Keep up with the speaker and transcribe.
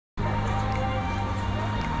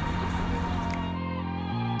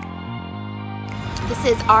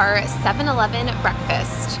This is our 7-Eleven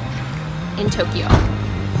breakfast in Tokyo.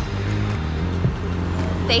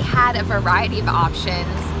 They had a variety of options.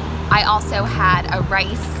 I also had a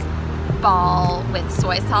rice ball with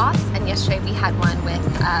soy sauce, and yesterday we had one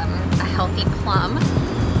with a healthy plum.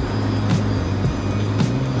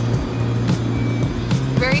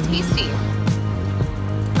 Very tasty.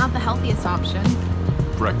 Not the healthiest option.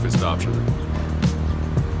 Breakfast option.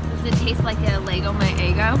 Does it taste like a Lego My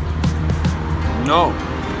Eggo? No.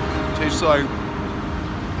 It tastes like...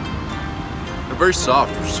 they're very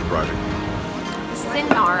soft, which is surprising. This is in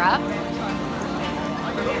Nara.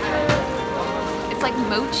 It's like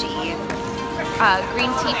mochi.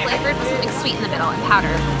 Green tea flavored with something sweet in the middle and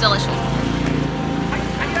powder. Delicious.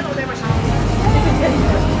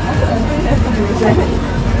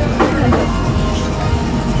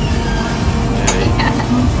 Yeah.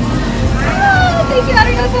 Thank you,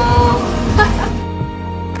 arigato.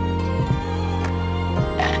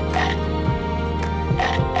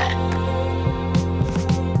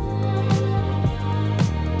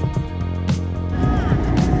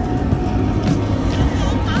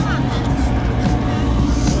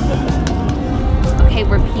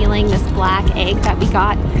 We're peeling this black egg that we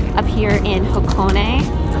got up here in Hakone.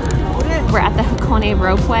 We're at the Hakone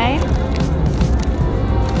ropeway.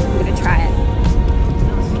 I'm gonna try it.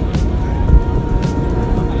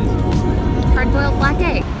 Hard-boiled black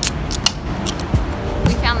egg.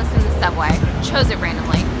 We found this in the subway. Chose it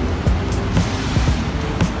randomly.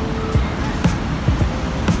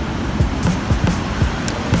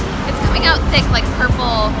 It's coming out thick like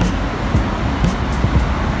purple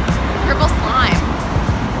slime.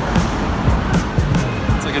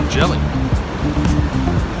 Like a jelly.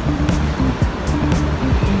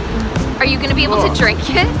 Are you gonna be able to drink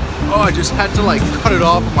it? Oh, I just had to like cut it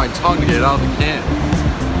off with my tongue to get it out of the can.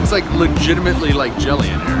 It's like legitimately like jelly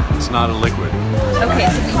in here. It's not a liquid. Okay,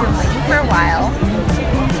 so we've been waiting for a while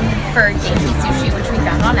for Genki sushi, which we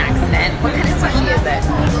found on accident. What kind of sushi is it?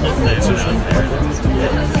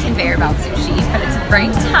 It's conveyor belt sushi, but it's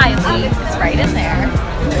ranked highly. It's right in there.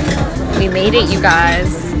 We made it, you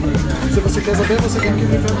guys. It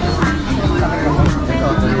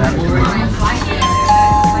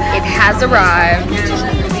has arrived.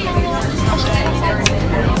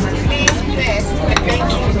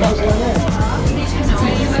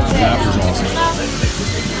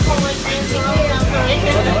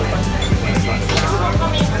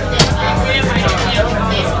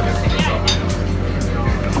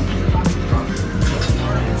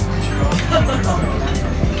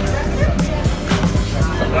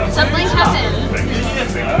 Dumpling heaven.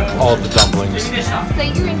 All of the dumplings. So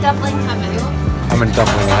you're in dumpling heaven. I'm in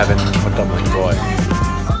dumpling heaven. I'm a dumpling boy.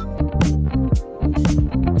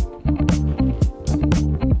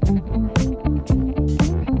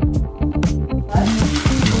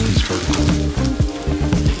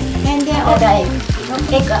 And then order egg,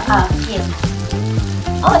 yes.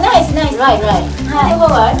 Oh, nice, right. Hi.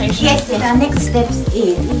 Yes, the next step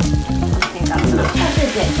is.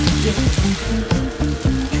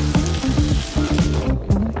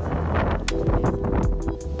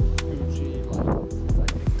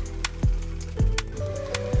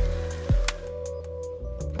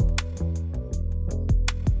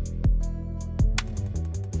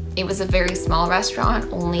 It was a very small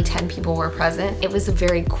restaurant, only 10 people were present. It was a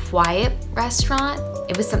very quiet restaurant.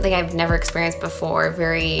 It was something I've never experienced before,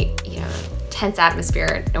 very, tense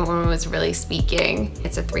atmosphere. No one was really speaking.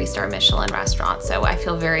 It's a 3-star Michelin restaurant, so I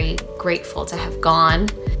feel very grateful to have gone.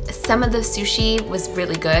 Some of the sushi was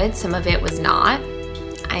really good, some of it was not.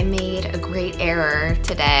 I made a great error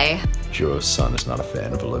today. Joe's son is not a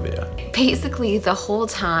fan of Olivia. Basically, the whole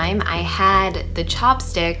time I had the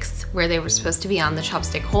chopsticks where they were supposed to be on the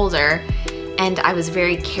chopstick holder, and I was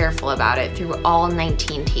very careful about it through all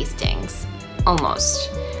 19 tastings,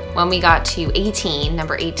 almost. When we got to 18,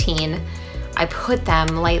 number 18, I put them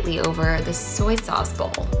lightly over the soy sauce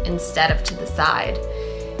bowl instead of to the side.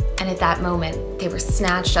 And at that moment, they were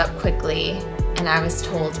snatched up quickly, and I was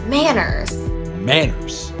told, manners.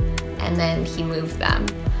 Manners. And then he moved them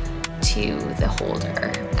to the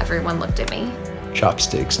holder. Everyone looked at me.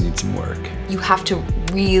 Chopsticks need some work. You have to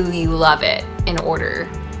really love it in order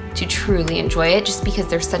to truly enjoy it, just because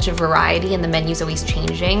there's such a variety and the menu's always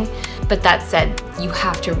changing. But that said, you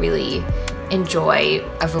have to really enjoy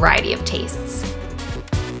a variety of tastes.